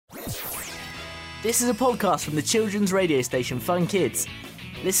This is a podcast from the children's radio station Fun Kids.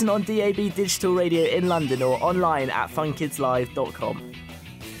 Listen on DAB Digital Radio in London or online at funkidslive.com.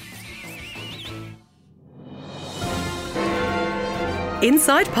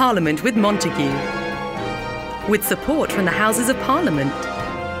 Inside Parliament with Montague. With support from the Houses of Parliament.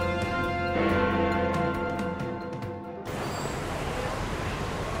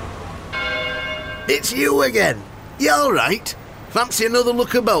 It's you again. You alright? Fancy another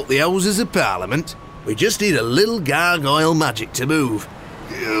look about the Houses of Parliament? We just need a little gargoyle magic to move.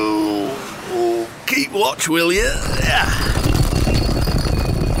 Keep watch, will you?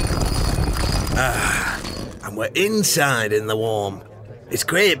 And we're inside in the warm. It's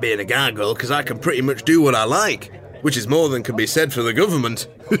great being a gargoyle because I can pretty much do what I like, which is more than can be said for the government.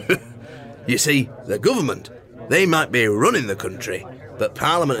 You see, the government, they might be running the country, but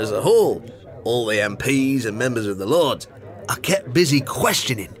Parliament as a whole, all the MPs and members of the Lords, are kept busy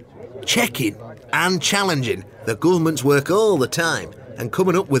questioning, checking and challenging the government's work all the time and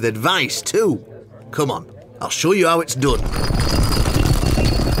coming up with advice too. Come on, I'll show you how it's done.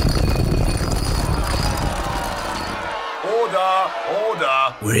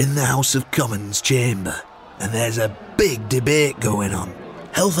 Order! We're in the House of Commons chamber and there's a big debate going on.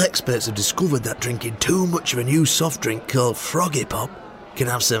 Health experts have discovered that drinking too much of a new soft drink called Froggy Pop can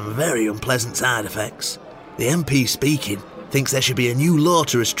have some very unpleasant side effects. The MP speaking thinks there should be a new law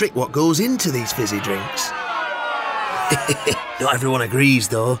to restrict what goes into these fizzy drinks. Not everyone agrees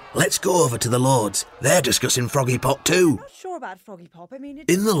though. Let's go over to the Lords. They're discussing Froggy Pop too. I'm not sure about Froggy Pop.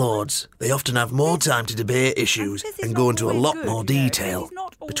 In the Lords, they often have more time to debate issues and go into a lot more detail.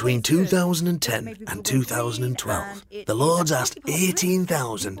 Between 2010 and 2012, the Lords asked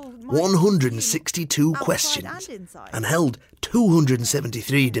 18,162 questions and held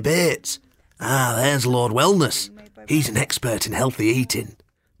 273 debates. There's Lord Wellness. He's an expert in healthy eating.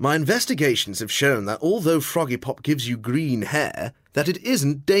 My investigations have shown that although Froggy Pop gives you green hair, that it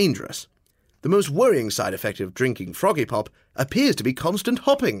isn't dangerous. The most worrying side effect of drinking Froggy Pop appears to be constant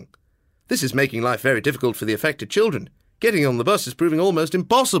hopping. This is making life very difficult for the affected children. Getting on the bus is proving almost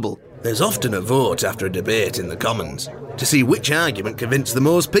impossible. There's often a vote after a debate in the Commons to see which argument convinced the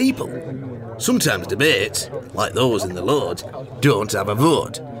most people. Sometimes debates, like those in the Lords, don't have a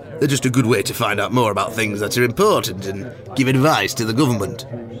vote. They're just a good way to find out more about things that are important and give advice to the government.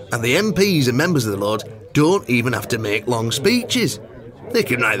 And the MPs and members of the Lords don't even have to make long speeches. They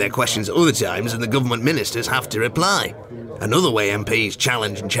can write their questions at other times and the government ministers have to reply. Another way MPs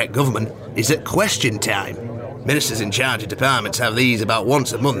challenge and check government is at question time. Ministers in charge of departments have these about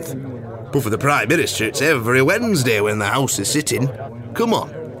once a month. But for the Prime Minister, it's every Wednesday when the House is sitting. Come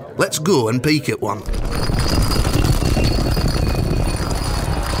on, let's go and peek at one.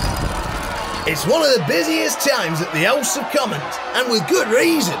 It's one of the busiest times at the House of Commons, and with good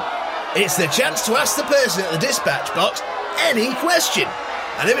reason. It's the chance to ask the person at the dispatch box any question.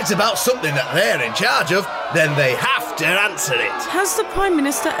 And if it's about something that they're in charge of, then they have to answer it. Has the Prime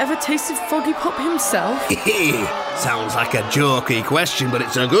Minister ever tasted Froggy Pop himself? Sounds like a jokey question, but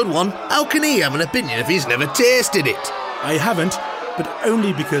it's a good one. How can he have an opinion if he's never tasted it? I haven't, but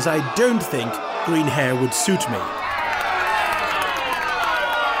only because I don't think green hair would suit me.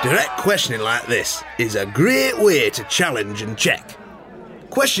 Direct questioning like this is a great way to challenge and check.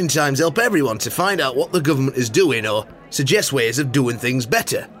 Question times help everyone to find out what the government is doing or suggest ways of doing things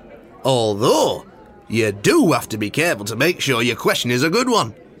better. Although, you do have to be careful to make sure your question is a good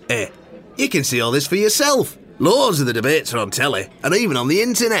one. You can see all this for yourself. Loads of the debates are on telly and even on the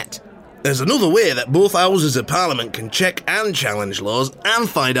internet. There's another way that both Houses of Parliament can check and challenge laws and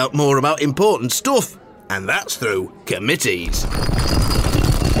find out more about important stuff, and that's through committees.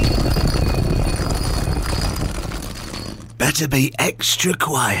 Better be extra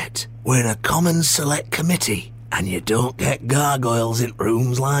quiet. We're in a Commons Select Committee, and you don't get gargoyles in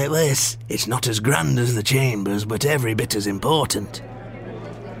rooms like this. It's not as grand as the chambers, but every bit as important.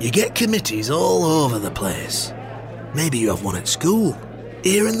 You get committees all over the place. Maybe you have one at school.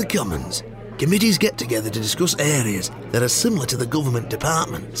 Here in the Commons, committees get together to discuss areas that are similar to the government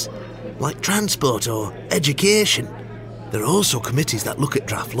departments, like transport or education. There are also committees that look at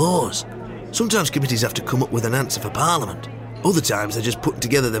draft laws. Sometimes committees have to come up with an answer for Parliament. Other times they're just putting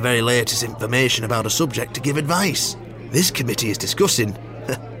together the very latest information about a subject to give advice. This committee is discussing,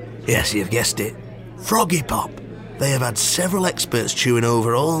 yes, you've guessed it, Froggy Pop. They have had several experts chewing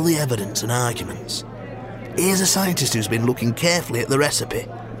over all the evidence and arguments. Here's a scientist who's been looking carefully at the recipe.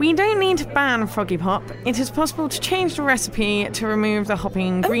 We don't need to ban Froggy Pop. It is possible to change the recipe to remove the hopping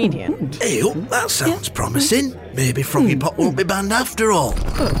ingredient. That sounds promising. Maybe Froggy Pop won't be banned after all.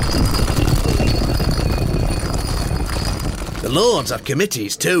 The Lords have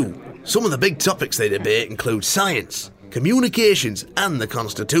committees too. Some of the big topics they debate include science, communications and the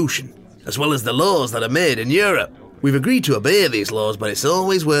Constitution, as well as the laws that are made in Europe. We've agreed to obey these laws, but it's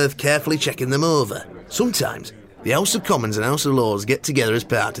always worth carefully checking them over. Sometimes, the House of Commons and House of Lords get together as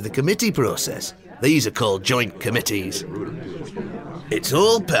part of the committee process. These are called joint committees. It's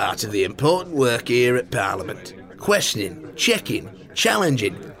all part of the important work here at Parliament. Questioning, checking,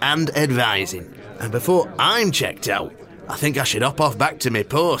 challenging and advising. And before I'm checked out, I think I should hop off back to my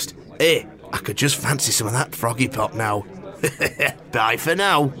post. Hey, I could just fancy some of that froggy pop now. Bye for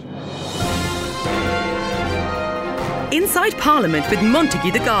now. Inside Parliament with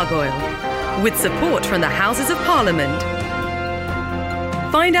Montague the Gargoyle, with support from the Houses of Parliament.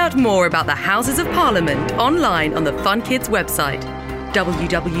 Find out more about the Houses of Parliament online on the Fun Kids website,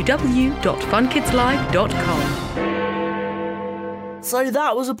 www.funkidslive.com. So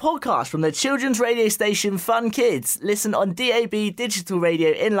that was a podcast from the children's radio station Fun Kids. Listen on DAB digital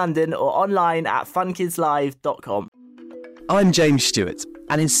radio in London or online at funkidslive.com. I'm James Stewart,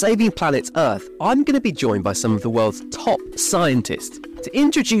 and in Saving Planet Earth, I'm going to be joined by some of the world's top scientists to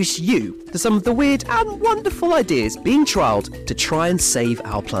introduce you to some of the weird and wonderful ideas being trialled to try and save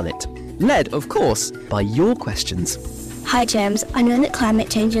our planet. Led, of course, by your questions. Hi James, I know that climate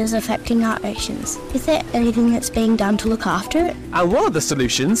change is affecting our oceans. Is there anything that's being done to look after it? And one of the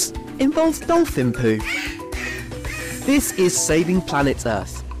solutions involves dolphin poo. This is Saving Planet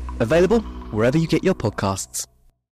Earth, available wherever you get your podcasts.